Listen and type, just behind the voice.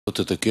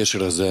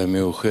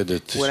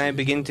When I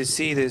begin to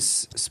see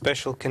this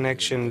special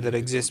connection that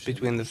exists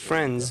between the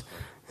friends,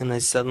 and I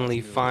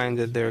suddenly find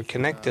that they're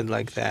connected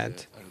like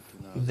that,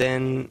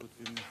 then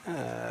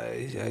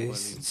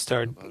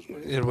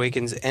it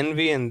awakens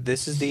envy, and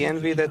this is the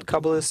envy that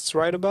Kabbalists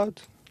write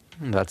about?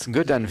 That's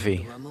good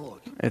envy.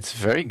 It's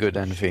very good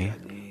envy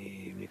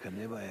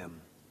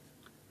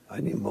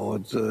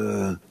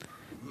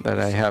that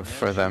I have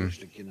for them.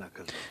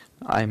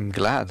 I'm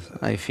glad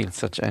I feel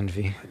such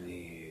envy.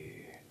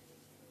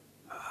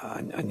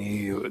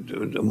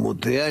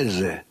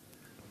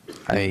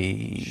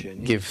 I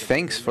give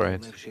thanks for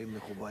it.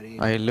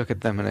 I look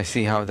at them and I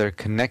see how they're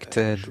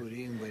connected,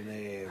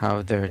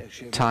 how they're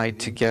tied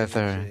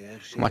together,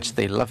 how much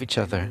they love each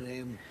other,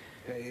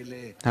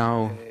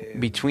 how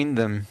between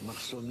them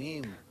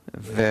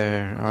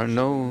there are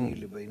no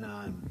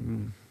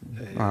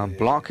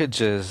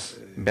blockages,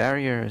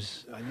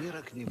 barriers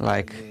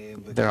like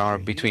there are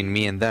between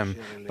me and them,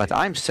 but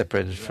I'm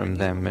separated from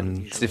them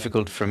and it's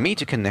difficult for me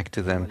to connect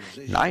to them,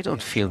 and I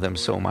don't feel them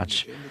so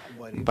much.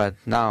 But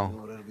now,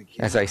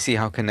 as I see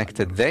how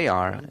connected they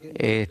are,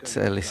 it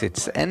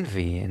elicits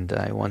envy, and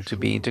I want to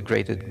be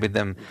integrated with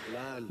them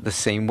the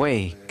same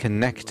way,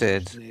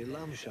 connected,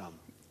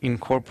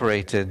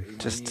 incorporated,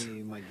 just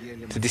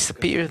to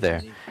disappear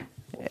there.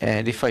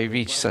 And if I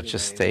reach such a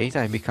state,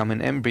 I become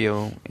an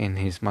embryo in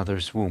his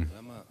mother's womb.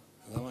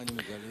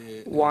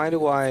 Why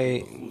do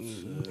I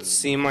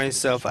see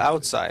myself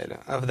outside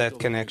of that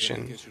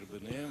connection?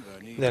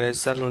 That I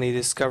suddenly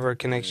discover a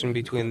connection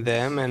between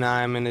them and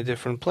I'm in a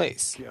different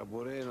place.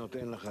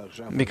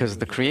 Because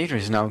the Creator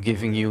is now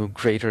giving you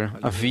greater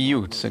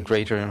aviyut, a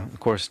greater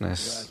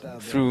coarseness.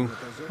 Through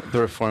the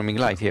reforming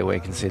light, He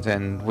awakens it,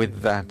 and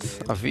with that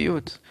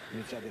aviyut,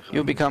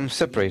 you become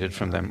separated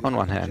from them, on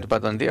one hand.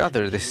 But on the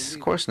other, this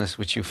coarseness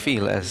which you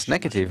feel as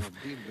negative,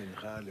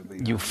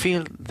 you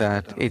feel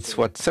that it's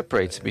what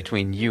separates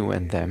between you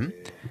and them,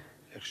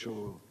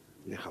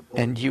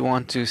 and you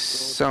want to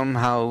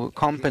somehow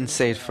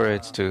compensate for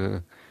it,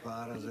 to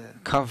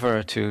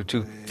cover,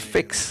 to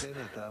fix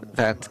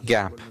that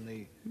gap,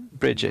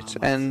 bridge it.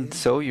 And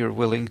so you're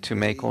willing to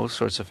make all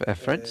sorts of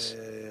efforts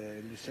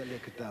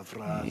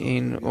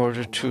in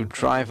order to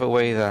drive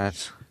away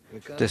that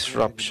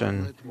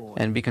disruption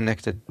and be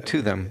connected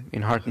to them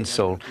in heart and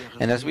soul.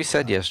 And as we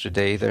said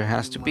yesterday, there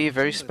has to be a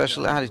very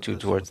special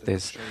attitude towards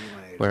this,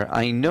 where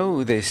I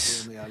know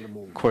this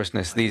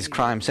coarseness, these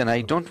crimes, and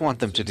I don't want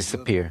them to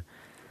disappear.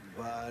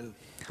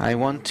 I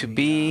want to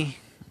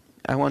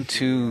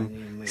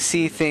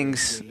see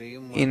things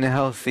in a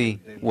healthy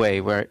way,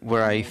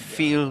 where I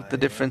feel the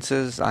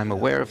differences, I'm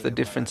aware of the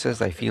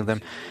differences, I feel them.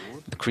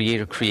 The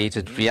Creator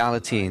created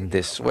reality in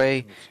this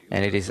way,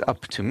 and it is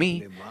up to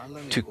me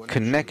to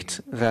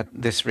connect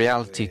this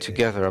reality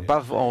together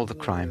above all the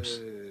crimes.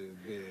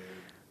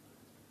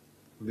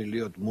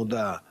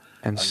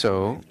 And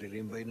so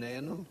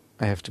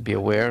I have to be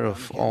aware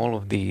of all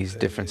of these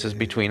differences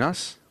between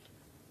us,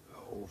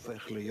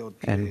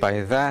 and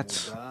by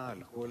that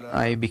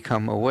I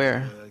become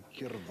aware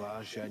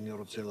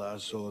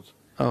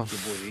of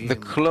the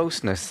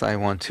closeness I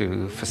want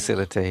to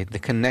facilitate, the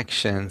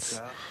connections,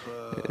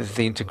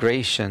 the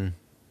integration,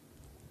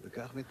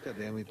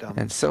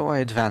 and so I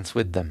advance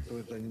with them.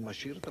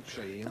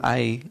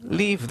 I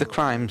leave the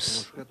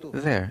crimes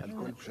there,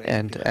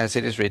 and as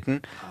it is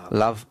written,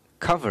 love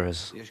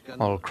covers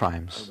all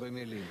crimes.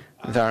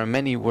 There are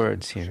many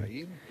words here.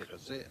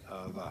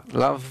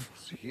 Love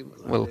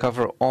will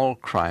cover all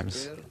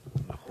crimes.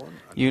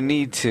 You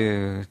need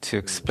to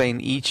explain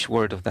each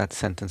word of that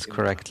sentence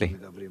correctly.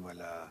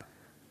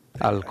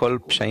 Al kol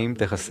pshaim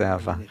techaseh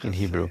ahava in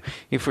Hebrew.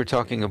 If we're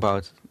talking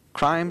about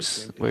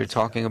crimes, we're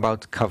talking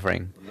about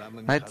covering.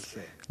 Right?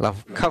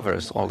 Love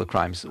covers all the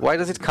crimes. Why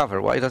does it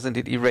cover? Why doesn't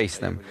it erase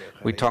them?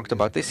 We talked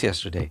about this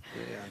yesterday.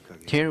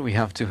 Here we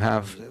have to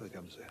have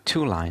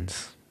two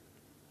lines,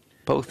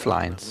 both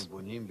lines.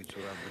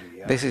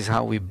 This is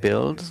how we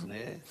build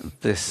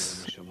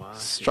this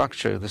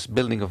structure, this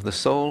building of the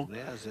soul,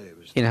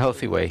 in a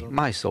healthy way,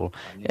 my soul.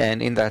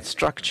 And in that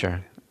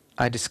structure,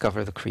 I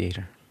discover the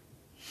Creator.